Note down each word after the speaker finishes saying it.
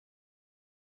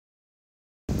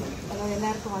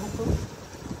எல்லாருக்கும் வணக்கம்.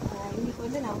 இன்றைக்கி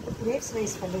வந்து நான் வந்து கிரேப்ஸ்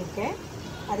ரைஸ் பண்ணியிருக்கேன்.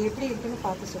 அது எப்படி இருக்குன்னு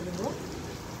பார்த்து சொல்லுங்கள்.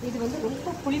 இது வந்து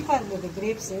ரொம்ப புளிப்பாக இருந்தது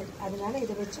கிரேப்ஸு, அதனால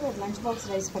இதை வச்சு ஒரு லஞ்ச் பாக்ஸ்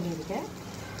ரைஸ் பண்ணியிருக்கேன்.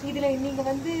 இதில் நீங்கள்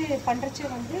வந்து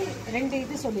பண்ணுறச்ச வந்து 2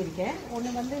 இது சொல்லியிருக்கேன்.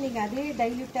 ஒன்று வந்து நீங்கள் அதே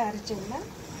டைல்யூட்டாக அரைச்சிங்கன்னா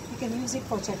you can use it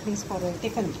for chutneys for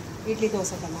tiffin, idli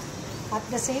தோசைக்கெல்லாம். At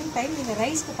the same time நீங்கள்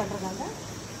ரைஸ்க்கு பண்ணுறதாங்க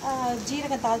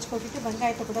ஜீரகம் தாளிச்சு போட்டுட்டு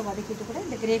வெங்காயத்தை கூட வதக்கிட்டு கூட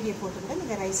இந்த கிரேவியை போட்டு கூட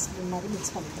நீங்கள் ரைஸ் மாதிரி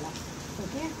மிக்ஸ் பண்ணிக்கலாம்.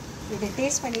 ஓகே, இதை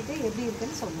டேஸ்ட் பண்ணிவிட்டு எப்படி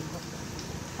இருக்குன்னு சொல்லுங்கள்.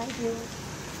 தேங்க்யூ.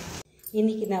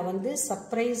 இன்றைக்கி நான் வந்து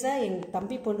சர்ப்ரைஸாக எங்கள்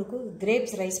தம்பி பொண்ணுக்கு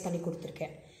கிரேப்ஸ் ரைஸ் பண்ணி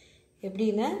கொடுத்துருக்கேன்.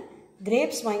 எப்படின்னா,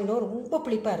 கிரேப்ஸ் வாங்கினோம், ரொம்ப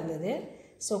புளிப்பாக இருந்தது.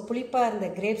 ஸோ புளிப்பாக இருந்த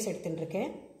கிரேப்ஸ்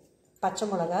எடுத்துட்டுருக்கேன். பச்சை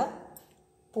மிளகா,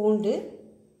 பூண்டு,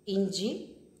 இஞ்சி,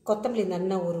 கொத்தமல்லி,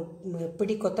 நல்லா ஒரு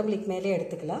பிடி கொத்தமல்லிக்கு மேலே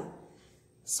எடுத்துக்கலாம்.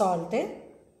 சால்ட்டு,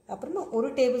 அப்புறமா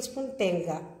 1 டேபிள் ஸ்பூன்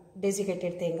தேங்காய்,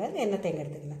 டெசிகேட்டட் தேங்காய், எண்ணெய் தேங்காய்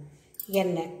எடுத்துக்கலாம்.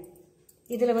 எண்ணெய்,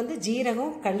 இதில் வந்து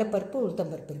ஜீரகம், கடலைப்பருப்பு,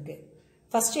 உளுத்தம்பருப்பு இருக்குது.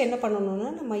 ஃபஸ்ட்டு என்ன பண்ணணுன்னா,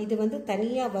 நம்ம இது வந்து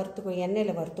தனியாக வறுத்துக்கணும்,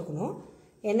 எண்ணெயில் வறுத்துக்கணும்.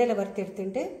 எண்ணெயில் வறுத்து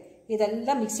எடுத்துட்டு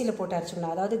இதெல்லாம் மிக்சியில் போட்டு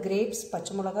அரைச்சிக்கணும். அதாவது கிரேப்ஸ்,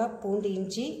 பச்சை மிளகா, பூண்டு,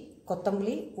 இஞ்சி,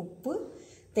 கொத்தமல்லி, உப்பு,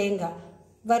 தேங்காய்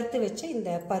வறுத்து வச்சு இந்த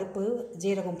பருப்பு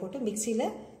ஜீரகம் போட்டு மிக்சியில்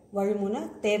வழுமுனை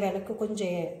தேவையானக்கு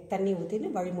கொஞ்சம் தண்ணி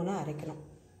ஊற்றின்னு வழுமுனை அரைக்கணும்.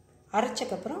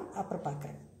 அரைச்சக்கப்புறம் அப்புறம்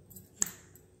பார்க்குறேன்.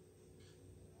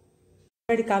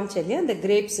 முன்னாடி காமிச்சேன் இல்லையா அந்த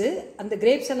கிரேப்ஸு, அந்த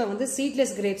கிரேப்ஸ் எல்லாம் வந்து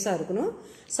சீட்லெஸ் கிரேப்ஸாக இருக்கணும்.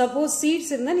 சப்போஸ்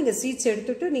சீட்ஸ் இருந்தால் நீங்கள் சீட்ஸ்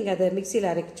எடுத்துகிட்டு நீங்கள் அதை மிக்சியில்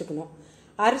அரைச்சிக்கணும்.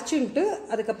 அரைச்சுன்ட்டு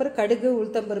அதுக்கப்புறம் கடுகு,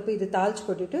 உளுத்தம்பருப்பு இது தாளிச்சு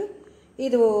கொட்டிட்டு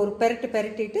இது ஒரு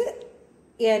பெரட்டிட்டு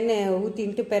எண்ணெய்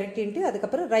ஊற்றின்ட்டு பெரட்டின்ட்டு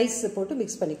அதுக்கப்புறம் ரைஸ் போட்டு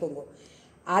மிக்ஸ் பண்ணிக்கோங்க.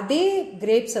 அதே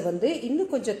கிரேப்ஸை வந்து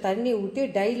இன்னும் கொஞ்சம் தண்ணி ஊற்றி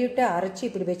டைல்யூட்டாக அரைச்சி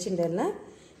இப்படி வச்சுட்டேன்னா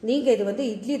நீங்கள் இது வந்து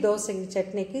இட்லி தோசை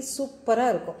சட்னிக்கு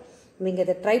சூப்பராக இருக்கும். நீங்கள்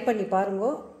இதை ட்ரை பண்ணி பாருங்க,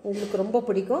 உங்களுக்கு ரொம்ப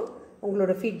பிடிக்கும்.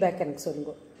 உங்களோட ஃபீட்பேக் எனக்கு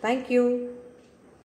சொல்லுங்கள். தேங்க்யூ.